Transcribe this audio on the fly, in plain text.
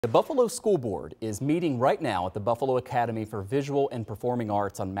The Buffalo School Board is meeting right now at the Buffalo Academy for Visual and Performing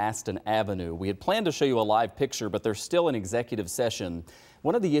Arts on Maston Avenue. We had planned to show you a live picture, but there's still an executive session.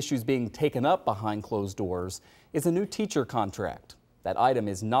 One of the issues being taken up behind closed doors is a new teacher contract. That item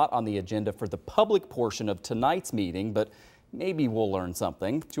is not on the agenda for the public portion of tonight's meeting, but maybe we'll learn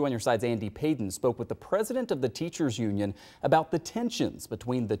something. 2 on Your Side's Andy Paden spoke with the president of the Teachers Union about the tensions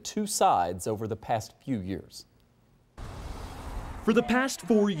between the two sides over the past few years. For the past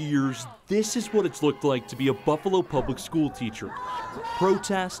 4 years, this is what it's looked like to be a Buffalo public school teacher.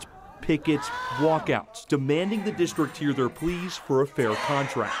 Protest, pickets, walkouts, demanding the district hear their pleas for a fair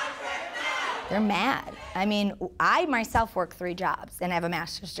contract. They're mad. I mean, I myself work 3 jobs and have a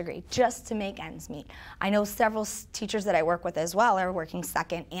master's degree just to make ends meet. I know several teachers that I work with as well are working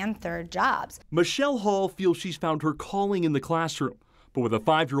 2nd and 3rd jobs. Michelle Hall feels she's found her calling in the classroom. But with a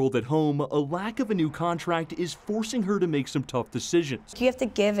 5-year-old at home, a lack of a new contract is forcing her to make some tough decisions. You have to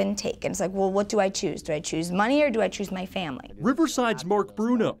give and take. And it's like, well, what do I choose? Do I choose money or do I choose my family? Riverside's Mark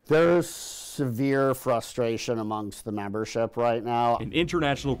Bruno. There's severe frustration amongst the membership right now. And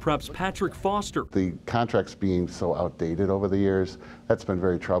International Prep's Patrick Foster. The contracts being so outdated over the years, that's been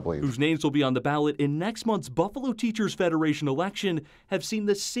very troubling. Whose names will be on the ballot in next month's Buffalo Teachers Federation election, have seen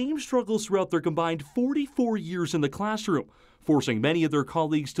the same struggles throughout their combined 44 years in the classroom, forcing many of their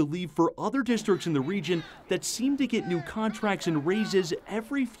colleagues to leave for other districts in the region that seem to get new contracts and raises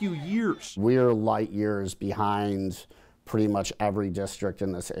every few years. We're light years behind pretty much every district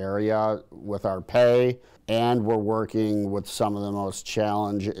in this area with our pay, and we're working with some of the most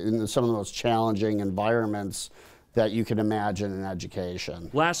challenging environments that you can imagine in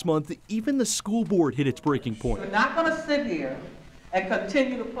education. Last month, even the school board hit its breaking point. We're not going to sit here and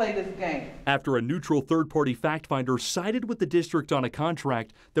continue to play this game. After a neutral third-party fact finder sided with the district on a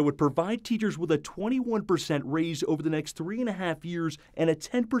contract that would provide teachers with a 21% raise over the next 3.5 years and a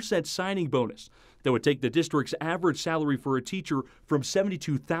 10% signing bonus that would take the district's average salary for a teacher from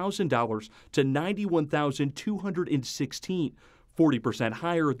 $72,000 to $91,216. 40%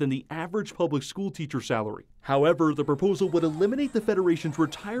 higher than the average public school teacher salary. However, the proposal would eliminate the Federation's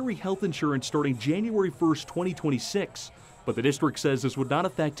retiree health insurance starting January 1st, 2026. But the district says this would not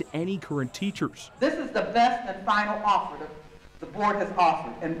affect any current teachers. This is the best and final offer that the board has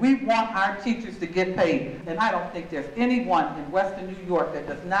offered, and we want our teachers to get paid. And I don't think there's anyone in Western New York that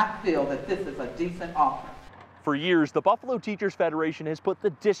does not feel that this is a decent offer. For years, the Buffalo Teachers Federation has put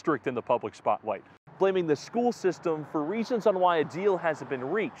the district in the public spotlight, blaming the school system for reasons on why a deal hasn't been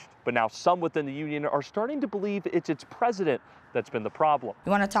reached. But now some within the union are starting to believe it's its president that's been the problem.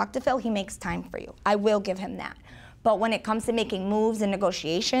 You want to talk to Phil? He makes time for you. I will give him that. But when it comes to making moves and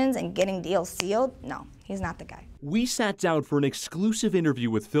negotiations and getting deals sealed, no, he's not the guy. We sat down for an exclusive interview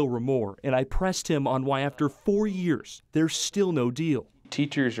with Phil Ramore, and I pressed him on why after 4 years, there's still no deal.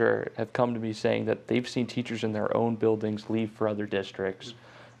 Teachers have come to me saying that they've seen teachers in their own buildings leave for other districts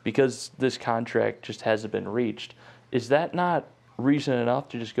because this contract just hasn't been reached. Is that not reason enough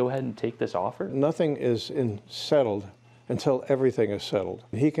to just go ahead and take this offer? Nothing is settled until everything is settled.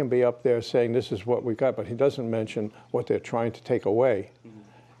 He can be up there saying this is what we got, but he doesn't mention what they're trying to take away,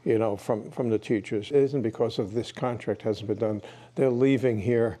 you know, from the teachers. It isn't because of this contract hasn't been done. They're leaving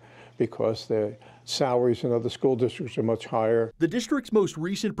here because their salaries in other school districts are much higher. The district's most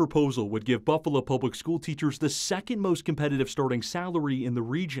recent proposal would give Buffalo public school teachers the 2nd most competitive starting salary in the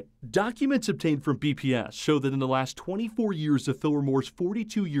region. Documents obtained from BPS show that in the last 24 years of Phil Ramore's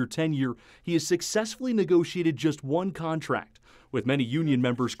 42-year tenure, he has successfully negotiated just 1 contract, with many union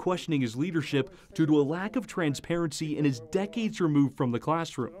members questioning his leadership due to a lack of transparency and his decades removed from the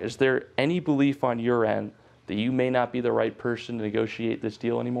classroom. Is there any belief on your end that you may not be the right person to negotiate this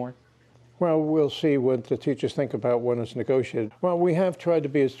deal anymore? Well, we'll see what the teachers think about when it's negotiated. Well, we have tried to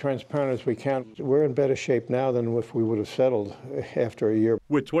be as transparent as we can. We're in better shape now than if we would have settled after a year.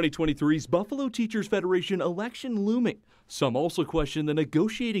 With 2023's Buffalo Teachers Federation election looming, some also question the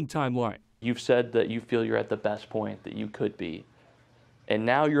negotiating timeline. You've said that you feel you're at the best point that you could be, and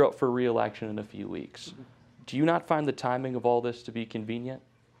now you're up for re-election in a few weeks. Do you not find the timing of all this to be convenient?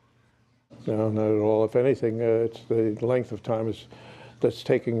 No, not at all. If anything, it's the length of time that's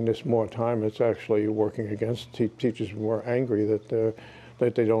taking this more time. It's actually working against teachers who are angry that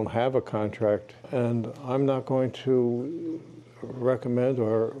they don't have a contract. And I'm not going to recommend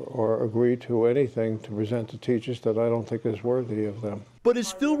or agree to anything to present to teachers that I don't think is worthy of them. But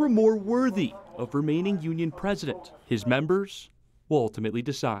is Phil Ramore worthy of remaining union president? His members will ultimately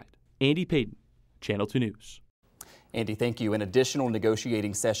decide. Andy Paden, Channel 2 News. Andy, thank you. An additional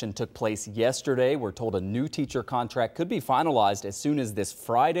negotiating session took place yesterday. We're told a new teacher contract could be finalized as soon as this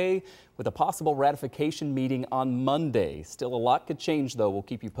Friday, with a possible ratification meeting on Monday. Still, a lot could change, though. We'll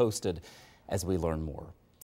keep you posted as we learn more.